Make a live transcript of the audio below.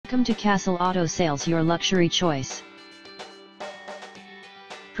Welcome to Castle Auto Sales, your luxury choice.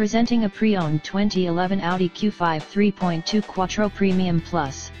 Presenting a pre-owned 2011 Audi Q5 3.2 Quattro Premium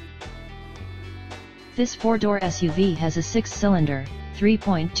Plus. This four-door SUV has a six-cylinder,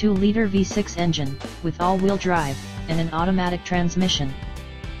 3.2-liter V6 engine, with all-wheel drive, and an automatic transmission.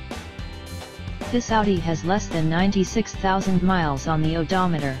 This Audi has less than 96,000 miles on the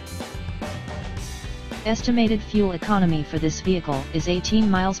odometer. Estimated fuel economy for this vehicle is 18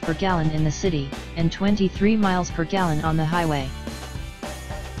 miles per gallon in the city, and 23 miles per gallon on the highway.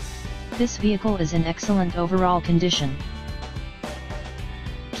 This vehicle is in excellent overall condition.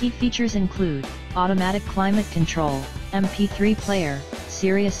 Key features include automatic climate control, MP3 player,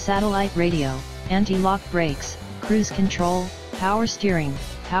 Sirius satellite radio, anti-lock brakes, cruise control, power steering,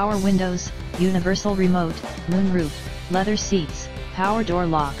 power windows, universal remote, moonroof, leather seats, power door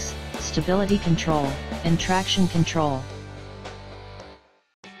locks, stability control, and traction control.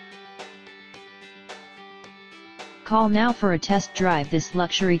 Call now for a test drive this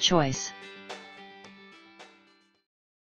luxury choice.